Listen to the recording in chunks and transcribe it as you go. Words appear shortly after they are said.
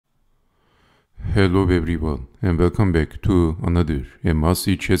Hello everyone and welcome back to another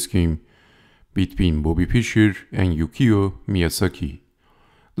must-see chess game between Bobby Fischer and Yukio Miyasaki.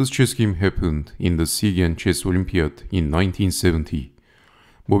 This chess game happened in the Siegen Chess Olympiad in 1970.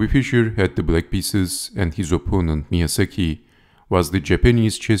 Bobby Fischer had the black pieces and his opponent Miyasaki was the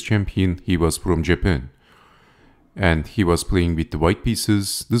Japanese chess champion. He was from Japan and he was playing with the white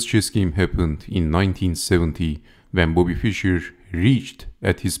pieces. This chess game happened in 1970 when Bobby Fischer reached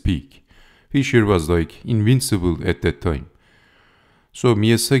at his peak. Fischer was like invincible at that time. So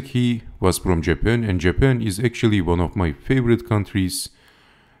Miyasaki was from Japan, and Japan is actually one of my favorite countries.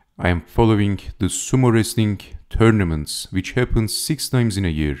 I am following the sumo wrestling tournaments, which happen 6 times in a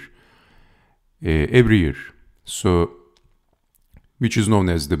year, every year. So, which is known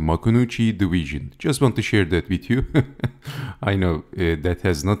as the Makunuchi division. Just want to share that with you. I know that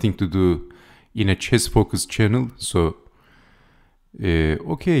has nothing to do in a chess-focused channel. So,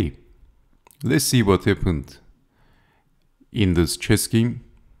 okay. Let's see what happened in this chess game.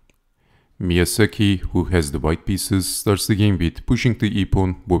 Miyasaki, who has the white pieces, starts the game with pushing the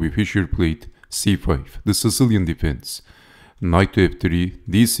e-pawn. Bobby Fischer played c5, the Sicilian defense. Knight to f3,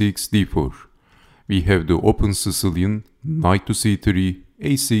 d6, d4. We have the open Sicilian, knight to c3,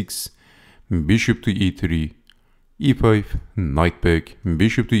 a6, bishop to e3, e5, knight back,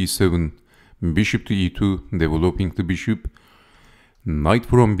 bishop to e7, bishop to e2, developing the bishop. Knight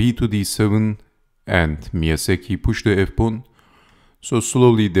from b to d7 and Miyasaki pushed the f-pawn, so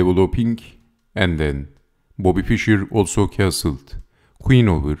slowly developing, and then Bobby Fischer also castled. Queen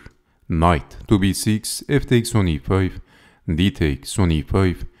over, knight to b6, f takes on e5, d takes on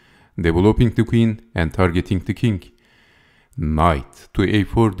e5, developing the queen and targeting the king. Knight to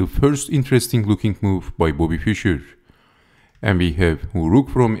a4, the first interesting looking move by Bobby Fischer. And we have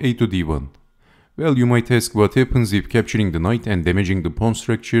rook from a to d1. Well, you might ask what happens if capturing the knight and damaging the pawn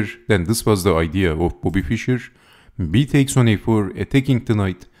structure. Then this was the idea of Bobby Fischer. B takes on a4, attacking the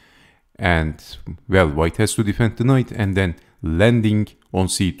knight. And, well, white has to defend the knight and then landing on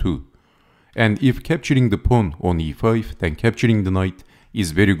c2. And if capturing the pawn on e5, then capturing the knight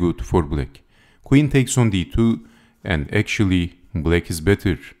is very good for black. Queen takes on d2, and actually black is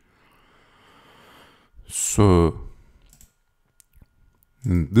better. So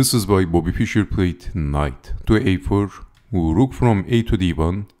this is why Bobby Fischer played knight to a4, rook from a to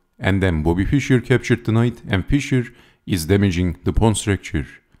d1, and then Bobby Fischer captured the knight and Fischer is damaging the pawn structure.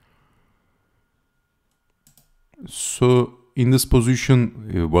 So in this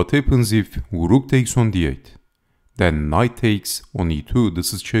position, what happens if rook takes on d8? Then knight takes on e2,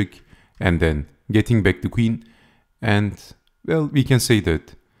 this is check, and then getting back the queen, and well, we can say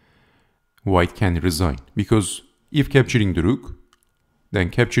that white can resign, because if capturing the rook, then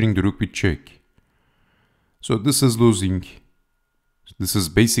capturing the rook with check. So this is losing. This is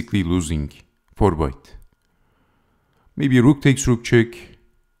basically losing for white. Maybe rook takes rook check,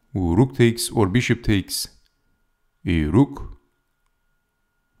 rook takes or bishop takes a rook,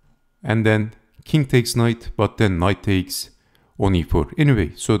 and then king takes knight, but then knight takes on e4.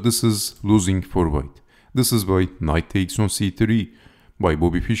 Anyway, so this is losing for white. This is why knight takes on c3 by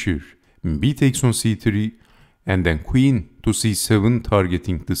Bobby Fischer. B takes on c3, and then queen to c7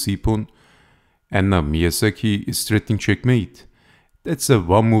 targeting the c-pawn. And now Miyasaki is threatening checkmate. That's a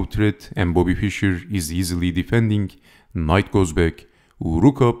one-move threat and Bobby Fischer is easily defending. Knight goes back,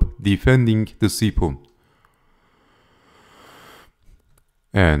 rook up, defending the c-pawn.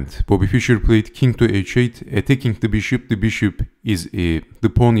 And Bobby Fischer played king to h8, attacking the bishop. The bishop is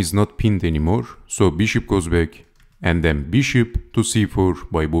the pawn is not pinned anymore, so bishop goes back, and then bishop to c4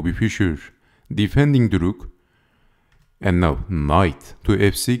 by Bobby Fischer, defending the rook. And now knight to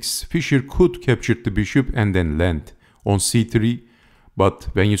f6. Fischer could capture the bishop and then land on c3, but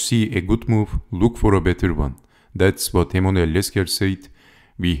when you see a good move, look for a better one. That's what Emanuel Lesker said.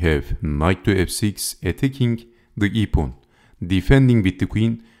 We have knight to f6, attacking the e-pawn, defending with the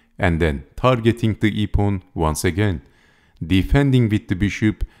queen, and then targeting the e-pawn once again, defending with the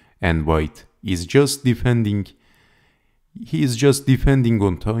bishop, and white is just defending. He is just defending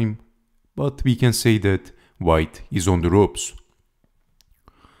on time, but we can say that white is on the ropes.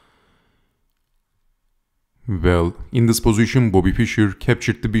 Well, in this position, Bobby Fischer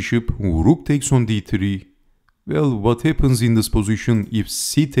captured the bishop, rook takes on d3. Well, what happens in this position if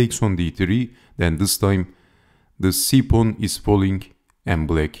c takes on d3? Then this time the c-pawn is falling and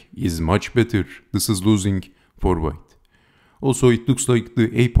black is much better. This is losing for white. Also, it looks like the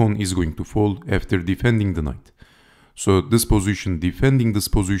a-pawn is going to fall after defending the knight. So this position, defending this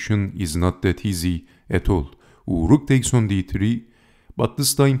position is not that easy at all. Rook takes on d3, but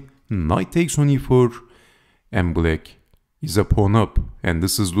this time knight takes on e4 and black is a pawn up, and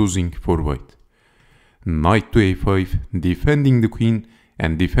this is losing for white. knight to a5, defending the queen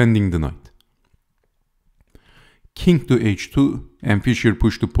and defending the knight. King to h2, and Fischer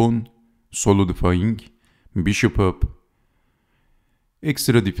pushed the pawn, solidifying, bishop up,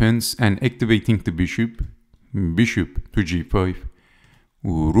 extra defense and activating the bishop, bishop to g5,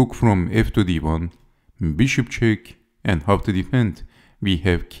 rook from f to d1, bishop check, and how to defend. We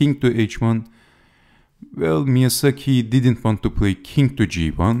have king to h1. Well, Miyasaki didn't want to play king to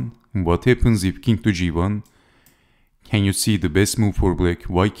g1. What happens if king to g1? Can you see the best move for black?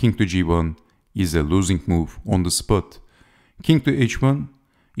 Why king to g1 is a losing move on the spot? King to h1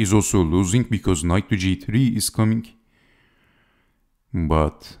 is also losing because knight to g3 is coming.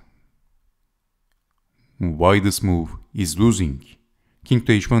 But why this move is losing? King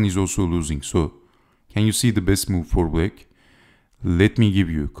to h1 is also losing. So can you see the best move for black? Let me give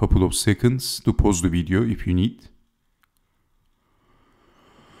you a couple of seconds to pause the video if you need.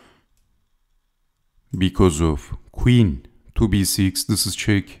 Because of queen to b6, this is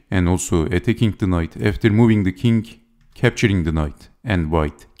check, and also attacking the knight after moving the king, capturing the knight, and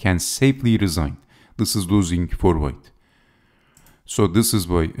white can safely resign. This is losing for white. So this is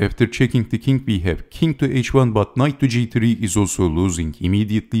why after checking the king we have king to h1, but knight to g3 is also losing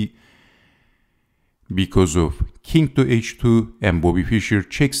immediately. Because of king to h2, and Bobby Fischer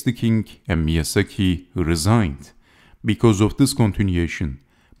checks the king and Miyasaki resigned. Because of this continuation,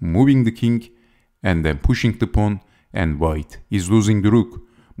 moving the king and then pushing the pawn, and white is losing the rook.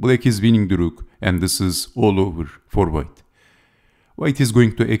 Black is winning the rook, and this is all over for white. White is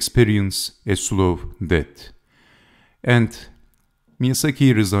going to experience a slow death. And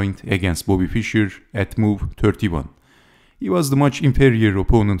Miyasaki resigned against Bobby Fischer at move 31. He was the much inferior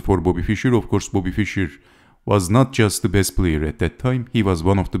opponent for Bobby Fischer. Of course, Bobby Fischer was not just the best player at that time, he was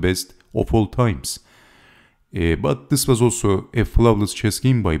one of the best of all times. But this was also a flawless chess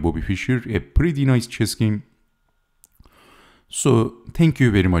game by Bobby Fischer, a pretty nice chess game. So, thank you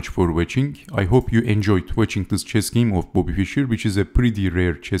very much for watching. I hope you enjoyed watching this chess game of Bobby Fischer, which is a pretty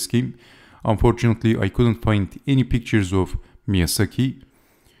rare chess game. Unfortunately, I couldn't find any pictures of Miyasaki.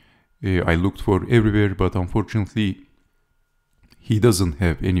 I looked for everywhere, but unfortunately, he doesn't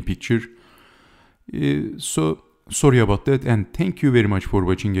have any picture. So, sorry about that, and thank you very much for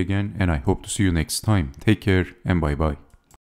watching again, and I hope to see you next time. Take care and bye bye.